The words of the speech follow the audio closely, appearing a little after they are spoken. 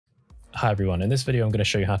Hi everyone, in this video I'm going to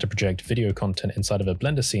show you how to project video content inside of a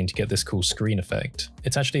Blender scene to get this cool screen effect.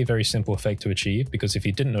 It's actually a very simple effect to achieve because if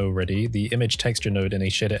you didn't know already, the image texture node in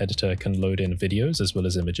a shader editor can load in videos as well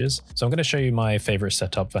as images. So I'm going to show you my favorite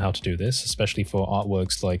setup for how to do this, especially for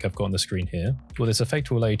artworks like I've got on the screen here. What this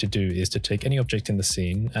effect will allow you to do is to take any object in the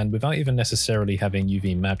scene and without even necessarily having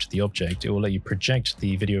UV mapped the object, it will let you project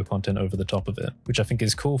the video content over the top of it, which I think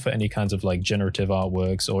is cool for any kinds of like generative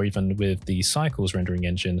artworks, or even with the Cycles rendering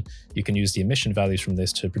engine, you can use the emission values from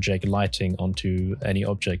this to project lighting onto any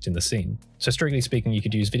object in the scene. So strictly speaking, you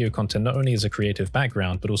could use video content not only as a creative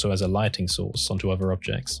background, but also as a lighting source onto other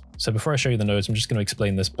objects. So before I show you the nodes, I'm just going to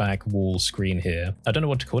explain this back wall screen here. I don't know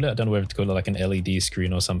what to call it. I don't know whether to call it like an LED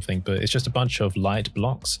screen or something, but it's just a bunch of light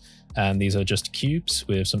blocks. And these are just cubes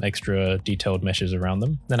with some extra detailed meshes around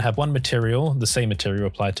them. Then I have one material, the same material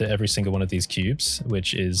applied to every single one of these cubes,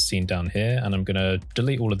 which is seen down here. And I'm going to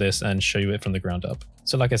delete all of this and show you it from the ground up.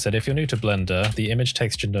 So like I said, if you're new to Blender, the image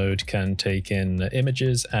texture node can take in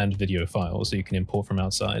images and video files that you can import from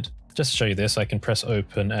outside. Just to show you this, I can press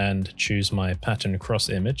open and choose my pattern cross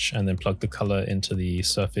image and then plug the color into the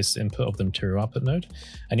surface input of the material output node.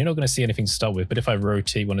 And you're not going to see anything to start with, but if I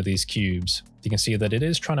rotate one of these cubes, you can see that it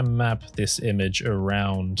is trying to map this image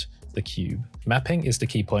around the cube. Mapping is the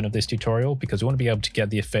key point of this tutorial because we want to be able to get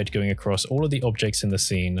the effect going across all of the objects in the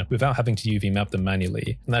scene without having to UV map them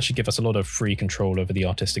manually. And that should give us a lot of free control over the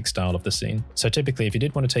artistic style of the scene. So typically, if you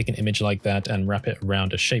did want to take an image like that and wrap it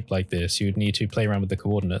around a shape like this, you'd need to play around with the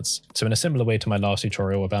coordinates. So in a similar way to my last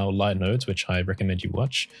tutorial about light nodes, which I recommend you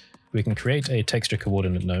watch, we can create a texture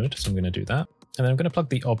coordinate node. So I'm going to do that. And then I'm going to plug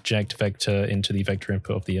the object vector into the vector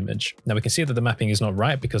input of the image. Now we can see that the mapping is not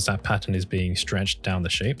right because that pattern is being stretched down the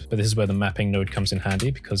shape, but this is where the mapping node comes in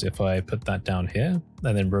handy because if I put that down here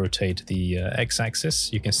and then rotate the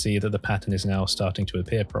x-axis, you can see that the pattern is now starting to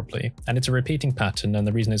appear properly. And it's a repeating pattern, and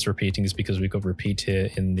the reason it's repeating is because we've got repeat here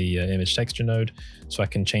in the image texture node, so I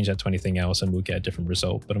can change that to anything else and we'll get a different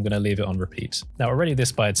result, but I'm going to leave it on repeat. Now already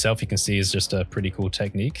this by itself you can see is just a pretty cool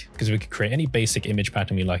technique because we could create any basic image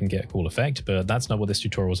pattern we like and get a cool effect, but that's not what this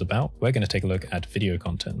tutorial is about. We're going to take a look at video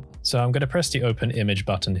content. So I'm going to press the open image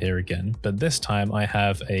button here again, but this time I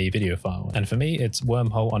have a video file, and for me it's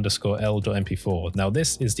wormhole_l.mp4. Now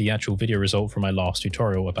this is the actual video result from my last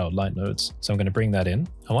tutorial about light nodes. So I'm going to bring that in.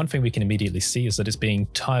 And one thing we can immediately see is that it's being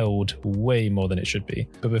tiled way more than it should be.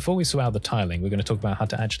 But before we sort out the tiling, we're going to talk about how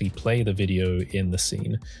to actually play the video in the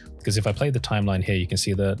scene. Because if I play the timeline here, you can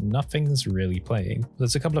see that nothing's really playing.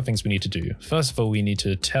 There's a couple of things we need to do. First of all, we need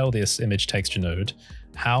to tell this image texture node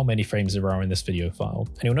how many frames there are in this video file.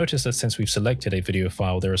 And you'll notice that since we've selected a video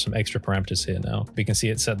file, there are some extra parameters here now. We can see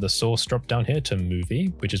it set the source drop down here to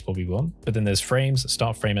movie, which is what we want. But then there's frames,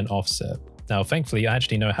 start frame, and offset. Now, thankfully, I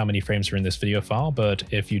actually know how many frames are in this video file, but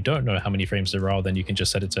if you don't know how many frames there are, then you can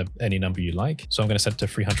just set it to any number you like. So I'm going to set it to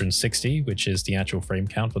 360, which is the actual frame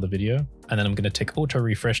count for the video. And then I'm going to tick auto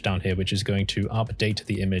refresh down here, which is going to update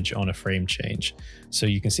the image on a frame change. So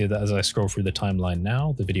you can see that as I scroll through the timeline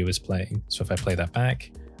now, the video is playing. So if I play that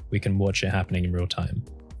back, we can watch it happening in real time.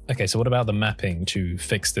 Okay, so what about the mapping to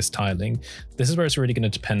fix this tiling? This is where it's really going to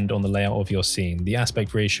depend on the layout of your scene, the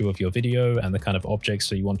aspect ratio of your video, and the kind of objects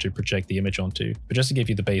that you want to project the image onto. But just to give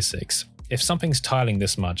you the basics, if something's tiling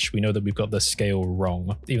this much, we know that we've got the scale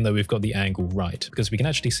wrong, even though we've got the angle right, because we can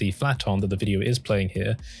actually see flat on that the video is playing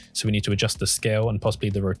here. So we need to adjust the scale and possibly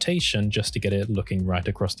the rotation just to get it looking right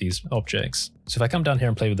across these objects. So if I come down here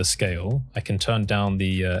and play with the scale, I can turn down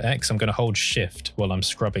the X. I'm going to hold shift while I'm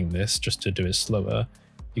scrubbing this just to do it slower.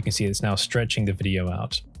 You can see it's now stretching the video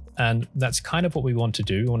out. And that's kind of what we want to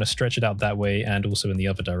do. We want to stretch it out that way and also in the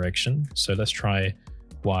other direction. So let's try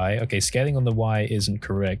Y. Okay, scaling on the Y isn't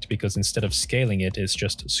correct because instead of scaling it, it's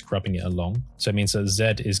just scrubbing it along. So it means that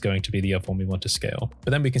Z is going to be the other one we want to scale.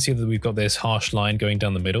 But then we can see that we've got this harsh line going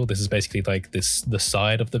down the middle. This is basically like the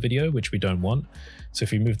side of the video, which we don't want. So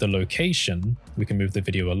if we move the location, we can move the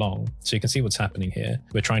video along. So you can see what's happening here.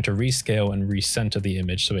 We're trying to rescale and recenter the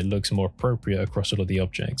image so it looks more appropriate across all of the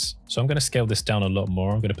objects. So I'm going to scale this down a lot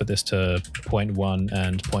more. I'm going to put this to 0.1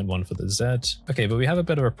 and 0.1 for the Z. Okay, but we have a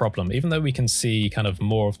bit of a problem. Even though we can see kind of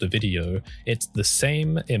more of the video, it's the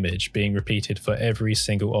same image being repeated for every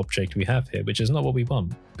single object we have here, which is not what we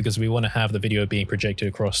want because we want to have the video being projected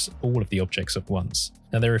across all of the objects at once.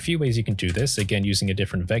 Now there are a few ways you can do this, again using a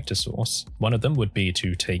different vector source. One of them would be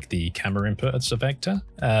to take the camera input as a vector,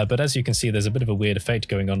 but as you can see there's a bit of a weird effect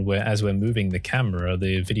going on where as we're moving the camera,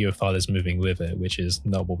 the video file is moving with it, which is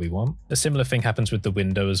not what we want. A similar thing happens with the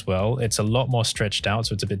window as well. It's a lot more stretched out,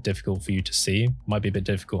 so it's a bit difficult for you to see. Might be a bit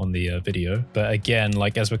difficult on the video, but again,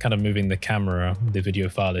 like as we're kind of moving the camera, the video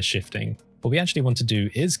file is shifting. What we actually want to do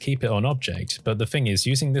is keep it on object, but the thing is,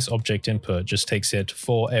 using this object input just takes it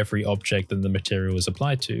for every object that the material is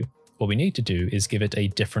applied to. What we need to do is give it a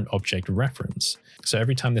different object reference. So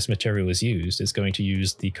every time this material is used, it's going to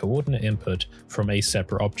use the coordinate input from a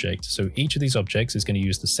separate object. So each of these objects is going to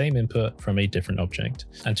use the same input from a different object.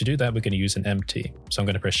 And to do that, we're going to use an empty. So I'm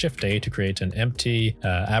going to press Shift A to create an empty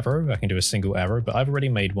arrow. I can do a single arrow, but I've already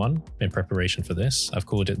made one in preparation for this. I've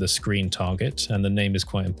called it the screen target, and the name is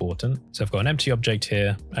quite important. So I've got an empty object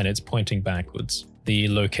here, and it's pointing backwards. The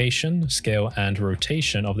location, scale, and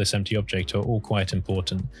rotation of this empty object are all quite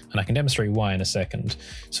important, and I can demonstrate why in a second.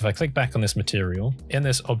 So if I click back on this material, in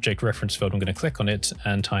this object reference field, I'm going to click on it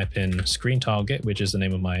and type in screen target, which is the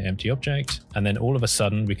name of my empty object. And then all of a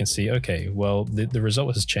sudden we can see, okay, well, the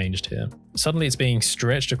result has changed here. Suddenly it's being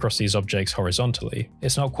stretched across these objects horizontally.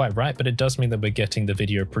 It's not quite right, but it does mean that we're getting the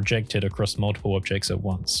video projected across multiple objects at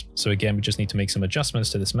once. So again, we just need to make some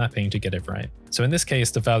adjustments to this mapping to get it right. So in this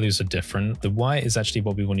case, the values are different. The Y is actually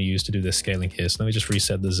what we want to use to do this scaling here. So let me just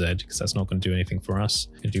reset the Z because that's not going to do anything for us.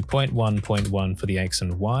 I'm going to do 0.1, 0.1 for the X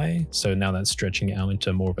and Y. So now that's stretching it out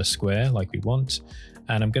into more of a square like we want.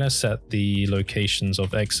 And I'm going to set the locations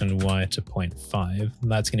of X and Y to 0.5.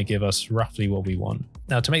 That's going to give us roughly what we want.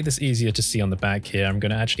 Now, to make this easier to see on the back here, I'm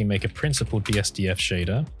going to actually make a principled BSDF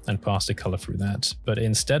shader and pass the color through that. But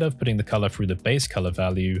instead of putting the color through the base color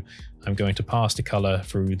value, I'm going to pass the color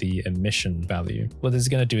through the emission value. What this is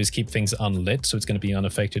going to do is keep things unlit, so it's going to be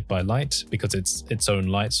unaffected by light because it's its own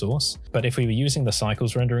light source. But if we were using the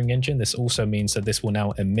cycles rendering engine, this also means that this will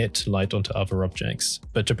now emit light onto other objects.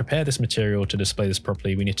 But to prepare this material to display this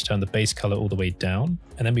properly, we need to turn the base color all the way down.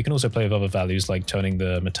 And then we can also play with other values like turning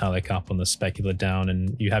the metallic up on the specular down,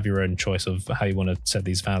 and you have your own choice of how you want to set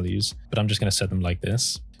these values. But I'm just going to set them like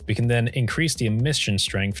this. We can then increase the emission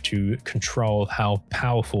strength to control how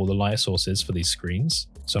powerful the light source is for these screens.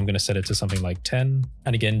 So I'm going to set it to something like 10.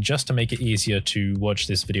 And again, just to make it easier to watch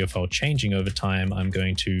this video file changing over time, I'm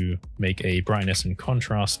going to make a brightness and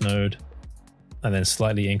contrast node and then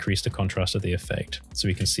slightly increase the contrast of the effect so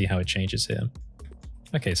we can see how it changes here.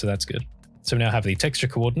 Okay, so that's good. So we now have the texture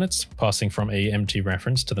coordinates passing from a empty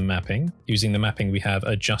reference to the mapping. Using the mapping, we have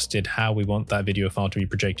adjusted how we want that video file to be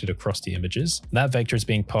projected across the images. That vector is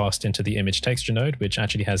being passed into the image texture node, which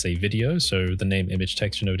actually has a video, so the name image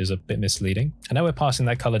texture node is a bit misleading. And now we're passing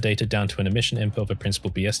that color data down to an emission input of a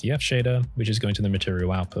principled BSDF shader, which is going to the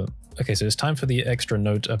material output. Okay, so it's time for the extra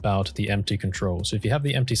note about the empty control. So if you have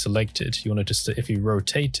the empty selected, you want to just, if you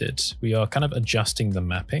rotate it, we are kind of adjusting the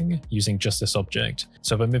mapping using just this object.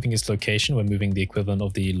 So by moving its location, we're moving the equivalent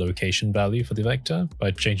of the location value for the vector.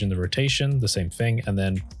 By changing the rotation, the same thing. And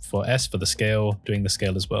then for S, for the scale, doing the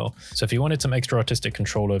scale as well. So if you wanted some extra artistic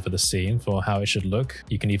control over the scene for how it should look,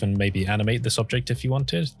 you can even maybe animate this object if you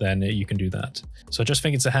wanted, then you can do that. So I just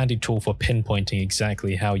think it's a handy tool for pinpointing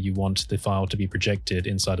exactly how you want the file to be projected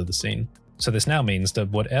inside of the scene. So this now means that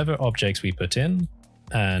whatever objects we put in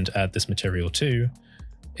and add this material to,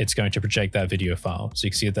 it's going to project that video file. So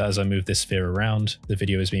you can see that as I move this sphere around, the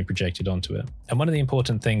video is being projected onto it. And one of the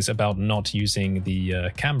important things about not using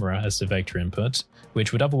the camera as the vector input,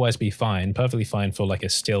 which would otherwise be fine, perfectly fine for like a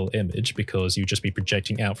still image because you'd just be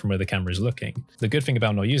projecting out from where the camera is looking. The good thing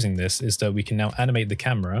about not using this is that we can now animate the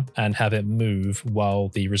camera and have it move while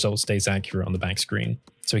the result stays accurate on the back screen.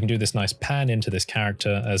 So we can do this nice pan into this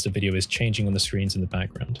character as the video is changing on the screens in the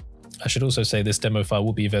background. I should also say this demo file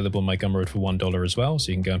will be available on my Gumroad for $1 as well, so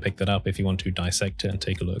you can go and pick that up if you want to dissect it and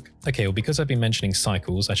take a look. Okay, well, because I've been mentioning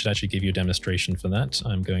cycles, I should actually give you a demonstration for that.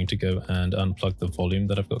 I'm going to go and unplug the volume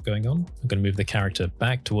that I've got going on. I'm going to move the character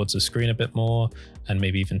back towards the screen a bit more and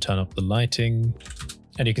maybe even turn up the lighting.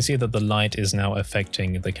 And you can see that the light is now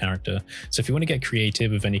affecting the character. So if you want to get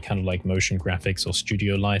creative with any kind of like motion graphics or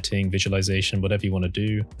studio lighting, visualization, whatever you want to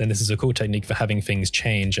do, then this is a cool technique for having things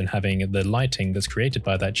change and having the lighting that's created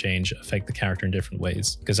by that change affect the character in different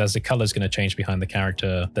ways. Because as the color is going to change behind the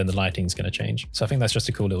character, then the lighting is going to change. So I think that's just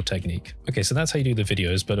a cool little technique. Okay, so that's how you do the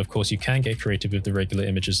videos, but of course you can get creative with the regular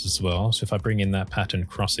images as well. So if I bring in that pattern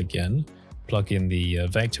cross again, plug in the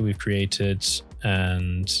vector we've created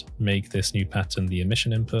and make this new pattern the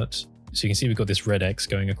emission input. So you can see we've got this red X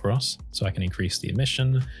going across, so I can increase the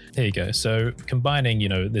emission. There you go. So combining,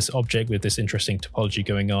 this object with this interesting topology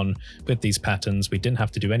going on with these patterns, we didn't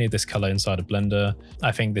have to do any of this color inside of Blender.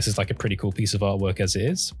 I think this is like a pretty cool piece of artwork as it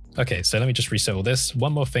is. Okay, so let me just reset all this.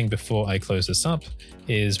 One more thing before I close this up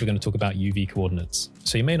is we're going to talk about UV coordinates.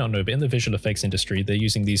 So you may not know, but in the visual effects industry, they're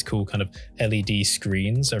using these cool kind of LED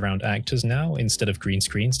screens around actors now instead of green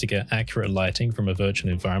screens to get accurate lighting from a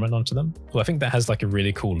virtual environment onto them. Well, I think that has like a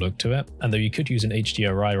really cool look to it. And though you could use an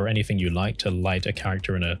HDRI or anything you like to light a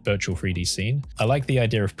character in a virtual 3D scene, I like the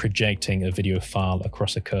idea of projecting a video file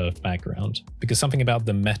across a curved background because something about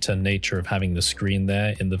the meta nature of having the screen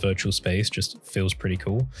there in the virtual space just feels pretty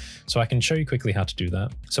cool. So I can show you quickly how to do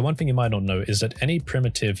that. So one thing you might not know is that any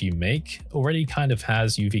primitive you make already kind of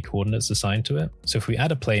has UV coordinates assigned to it. So if we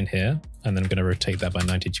add a plane here, and then I'm going to rotate that by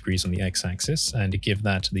 90 degrees on the x-axis and give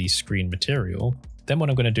that the screen material, then what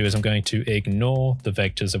I'm going to do is I'm going to ignore the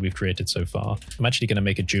vectors that we've created so far. I'm actually going to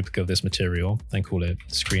make a duplicate of this material and call it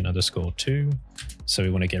screen_2. So we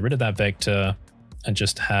want to get rid of that vector and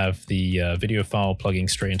just have the video file plugging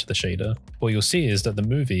straight into the shader. What you'll see is that the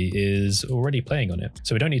movie is already playing on it.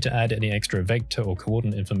 So we don't need to add any extra vector or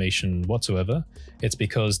coordinate information whatsoever. It's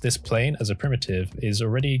because this plane as a primitive is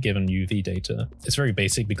already given UV data. It's very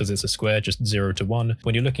basic because it's a square, just 0 to 1.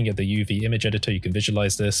 When you're looking at the UV image editor, you can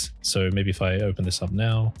visualize this. So maybe if I open this up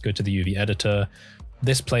now, go to the UV editor,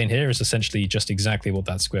 this plane here is essentially just exactly what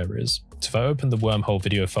that square is. So if I open the wormhole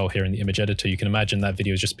video file here in the image editor, you can imagine that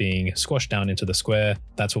video is just being squashed down into the square.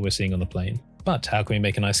 That's what we're seeing on the plane. But how can we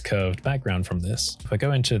make a nice curved background from this? If I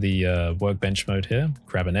go into the workbench mode here,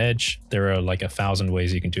 grab an edge, there are like 1,000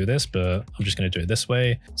 ways you can do this, but I'm just going to do it this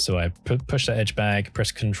way. So I push the edge back,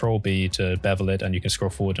 press Ctrl B to bevel it, and you can scroll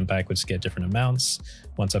forward and backwards to get different amounts.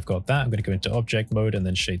 Once I've got that, I'm going to go into object mode and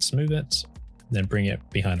then shade smooth it. Then bring it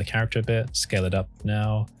behind the character a bit, scale it up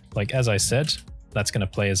now. Like, as I said, that's going to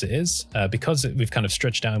play as it is. Because we've kind of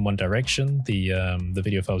stretched out in one direction, the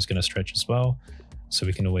video file is going to stretch as well. So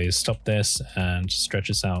we can always stop this and stretch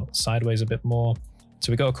this out sideways a bit more.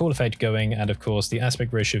 So we got a cool effect going. And of course, the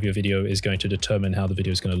aspect ratio of your video is going to determine how the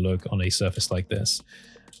video is going to look on a surface like this.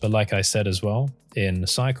 But like I said as well, in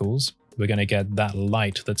cycles, we're going to get that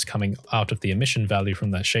light that's coming out of the emission value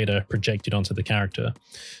from that shader projected onto the character.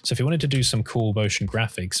 So if you wanted to do some cool motion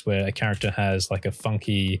graphics where a character has like a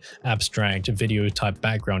funky abstract video type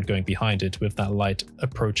background going behind it with that light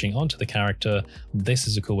approaching onto the character, this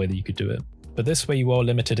is a cool way that you could do it. But this way you are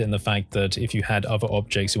limited in the fact that if you had other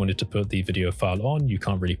objects you wanted to put the video file on, you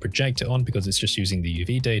can't really project it on because it's just using the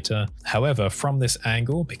UV data. However, from this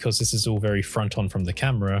angle, because this is all very front on from the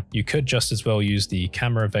camera, you could just as well use the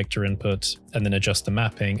camera vector input and then adjust the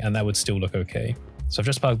mapping, and that would still look okay. So I've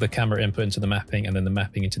just plugged the camera input into the mapping and then the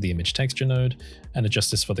mapping into the image texture node and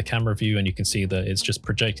adjust this for the camera view, and you can see that it's just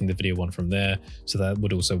projecting the video one from there, so that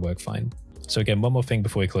would also work fine. So again, one more thing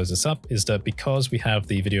before we close this up is that because we have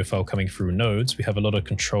the video file coming through nodes, we have a lot of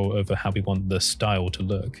control over how we want the style to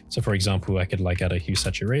look. So for example, I could like add a hue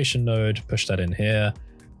saturation node, push that in here.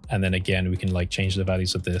 And then again, we can like change the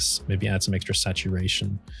values of this, maybe add some extra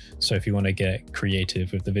saturation. So if you want to get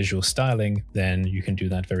creative with the visual styling, then you can do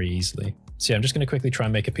that very easily. So yeah, I'm just going to quickly try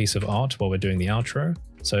and make a piece of art while we're doing the outro.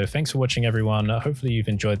 So thanks for watching, everyone. Hopefully you've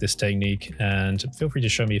enjoyed this technique, and feel free to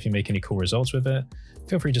show me if you make any cool results with it.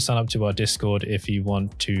 Feel free to sign up to our Discord if you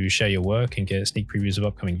want to share your work and get sneak previews of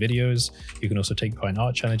upcoming videos. You can also take part in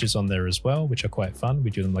art challenges on there as well, which are quite fun. We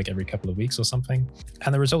do them like every couple of weeks or something.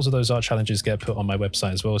 And the results of those art challenges get put on my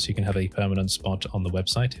website as well, so you can have a permanent spot on the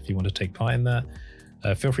website if you want to take part in that.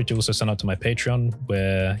 Feel free to also sign up to my Patreon,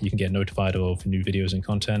 where you can get notified of new videos and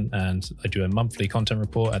content, and I do a monthly content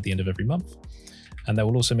report at the end of every month. And that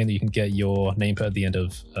will also mean that you can get your name put at the end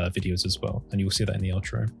of videos as well, and you'll see that in the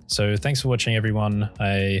outro. So thanks for watching, everyone.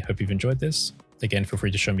 I hope you've enjoyed this. Again, feel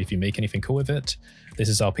free to show me if you make anything cool with it. This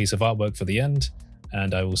is our piece of artwork for the end,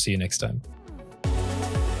 and I will see you next time.